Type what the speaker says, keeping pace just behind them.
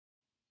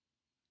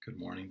Good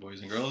morning,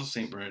 boys and girls,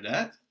 St.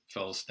 Bernadette,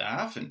 fellow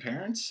staff and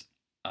parents.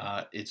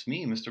 It's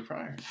me, Mr.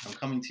 Pryor. I'm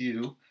coming to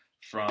you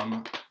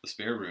from the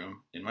spare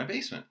room in my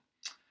basement.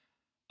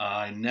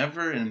 I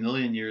never in a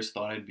million years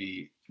thought I'd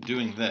be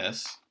doing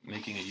this,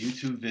 making a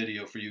YouTube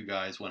video for you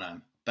guys when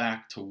I'm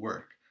back to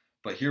work.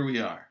 But here we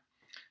are.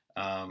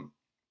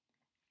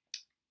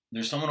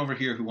 There's someone over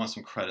here who wants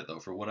some credit, though,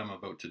 for what I'm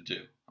about to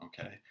do,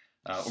 okay?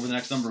 Over the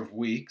next number of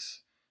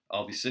weeks,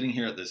 I'll be sitting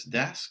here at this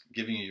desk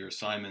giving you your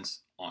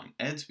assignments on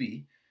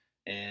Edsby,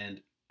 and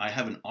I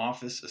have an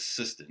office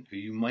assistant who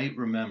you might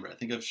remember. I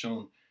think I've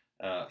shown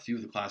a few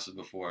of the classes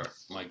before.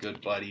 My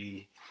good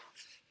buddy,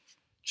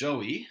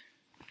 Joey.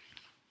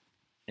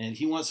 And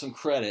he wants some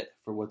credit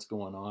for what's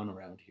going on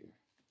around here.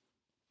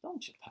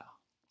 Don't you, pal?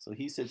 So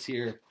he sits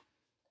here,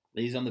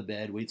 lays on the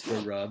bed, waits for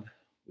a rub,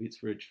 waits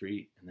for a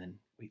treat, and then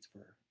waits for,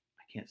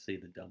 I can't say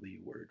the W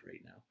word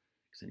right now,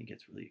 because then he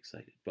gets really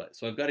excited. But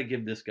so I've got to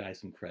give this guy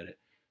some credit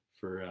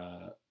for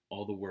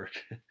all the work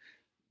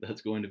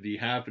that's going to be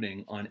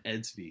happening on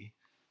Edsby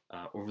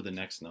over the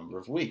next number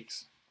of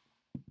weeks.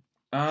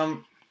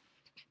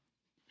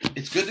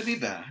 It's good to be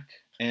back,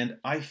 and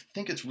I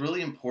think it's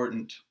really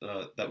important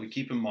that we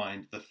keep in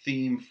mind the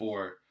theme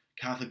for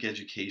Catholic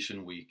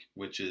Education Week,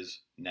 which is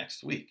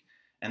next week.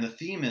 And the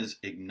theme is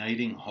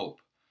igniting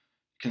hope.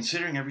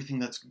 Considering everything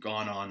that's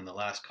gone on in the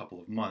last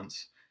couple of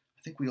months,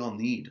 I think we all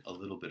need a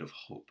little bit of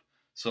hope.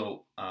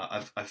 So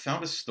I've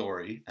found a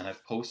story, and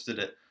I've posted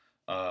it.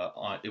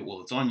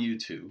 It's on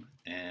YouTube,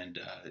 and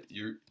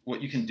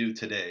what you can do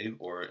today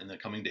or in the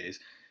coming days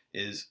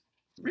is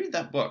read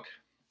that book,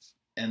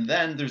 and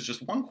then there's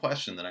just one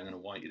question that I'm going to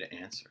want you to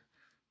answer,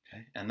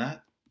 okay? And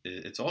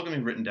it's all going to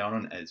be written down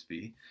on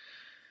Edsby,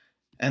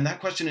 and that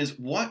question is,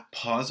 what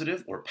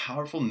positive or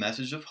powerful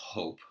message of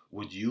hope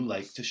would you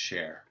like to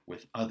share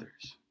with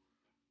others?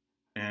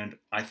 And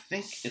I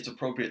think it's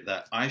appropriate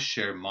that I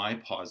share my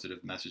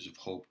positive message of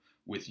hope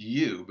with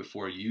you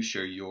before you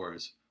share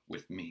yours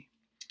with me.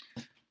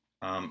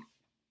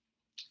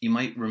 You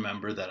might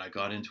remember that I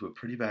got into a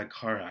pretty bad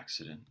car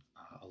accident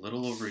a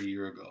little over a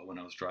year ago when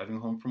I was driving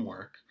home from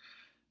work,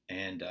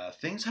 and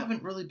things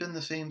haven't really been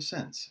the same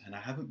since, and I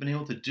haven't been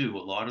able to do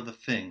a lot of the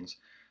things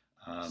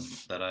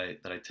that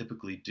I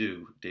typically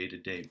do day to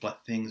day,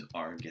 but things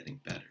are getting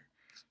better.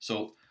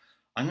 So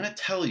I'm going to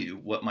tell you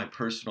what my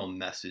personal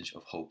message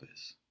of hope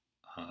is.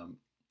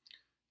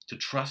 To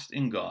trust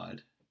in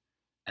God,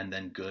 and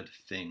then good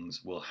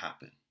things will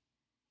happen.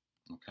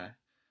 Okay?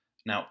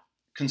 Now,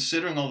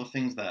 considering all the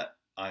things that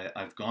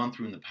I've gone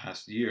through in the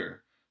past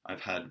year,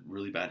 I've had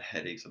really bad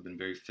headaches. I've been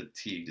very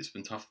fatigued. It's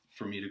been tough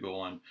for me to go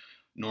on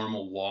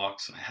normal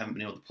walks. I haven't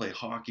been able to play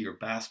hockey or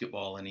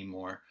basketball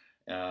anymore.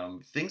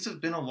 Things have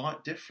been a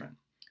lot different.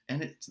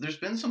 And there's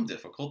been some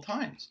difficult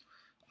times.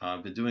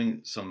 I've been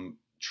doing some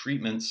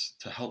treatments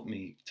to help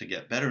me to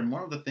get better. And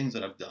one of the things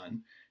that I've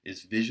done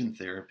is vision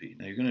therapy.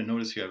 Now you're going to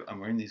notice here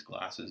I'm wearing these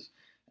glasses,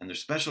 and they're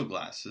special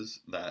glasses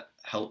that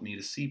help me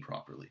to see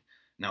properly.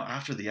 Now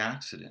after the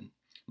accident,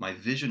 my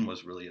vision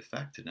was really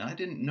affected, and I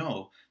didn't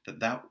know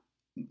that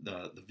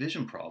the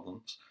vision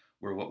problems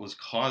were what was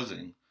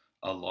causing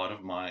a lot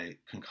of my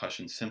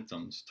concussion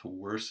symptoms to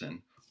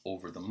worsen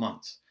over the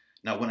months.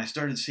 Now, when I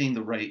started seeing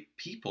the right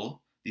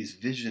people, these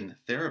vision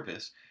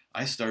therapists,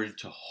 I started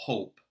to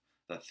hope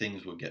that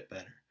things would get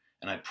better.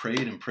 And I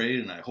prayed and prayed,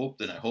 and I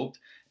hoped,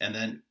 and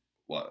then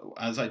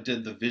as I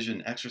did the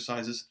vision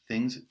exercises,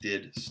 things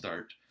did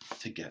start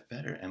to get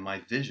better, and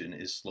my vision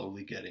is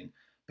slowly getting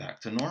back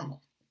to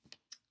normal.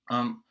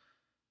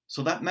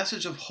 So that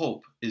message of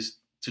hope is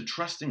to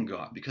trust in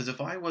God, because if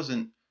I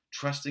wasn't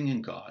trusting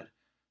in God,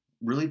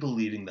 really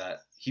believing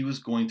that He was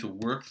going to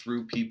work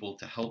through people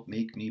to help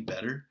make me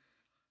better,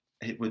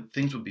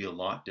 things would be a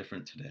lot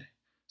different today.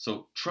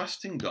 So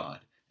trust in God,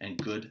 and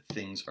good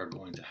things are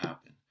going to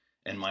happen.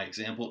 And my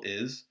example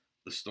is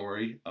the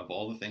story of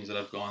all the things that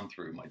I've gone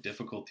through, my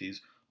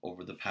difficulties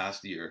over the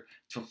past year,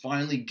 to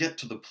finally get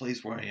to the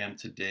place where I am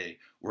today,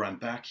 where I'm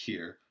back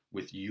here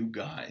with you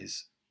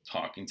guys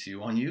talking to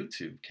you on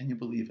YouTube. Can you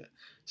believe it?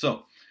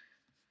 So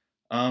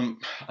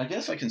I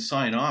guess I can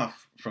sign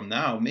off from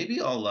now.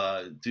 Maybe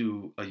I'll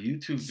do a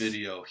YouTube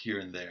video here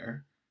and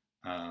there,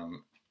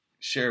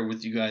 share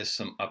with you guys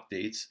some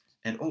updates.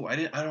 And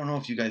I don't know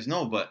if you guys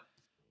know, but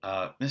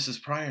Mrs.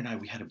 Pryor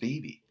and we had a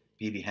baby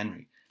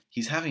Henry.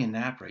 He's having a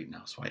nap right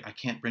now, so I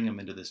can't bring him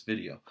into this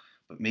video.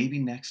 But maybe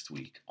next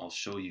week I'll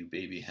show you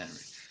baby Henry.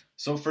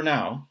 So for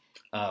now,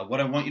 what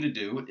I want you to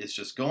do is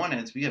just go on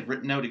Edsby. I've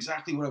written out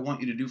exactly what I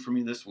want you to do for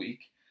me this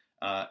week,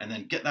 and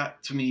then get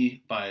that to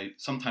me by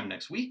sometime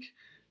next week,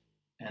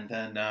 and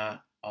then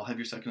I'll have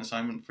your second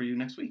assignment for you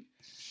next week.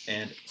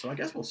 And so I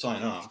guess we'll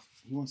sign off.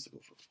 Who wants to go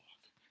for a walk?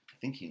 I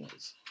think he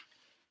knows.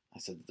 I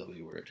said the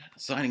W word.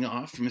 Signing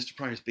off from Mr.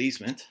 Pryor's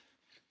basement,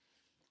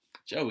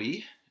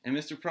 Joey and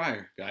Mr.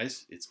 Pryor.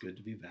 Guys, it's good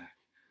to be back.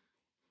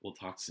 We'll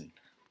talk soon.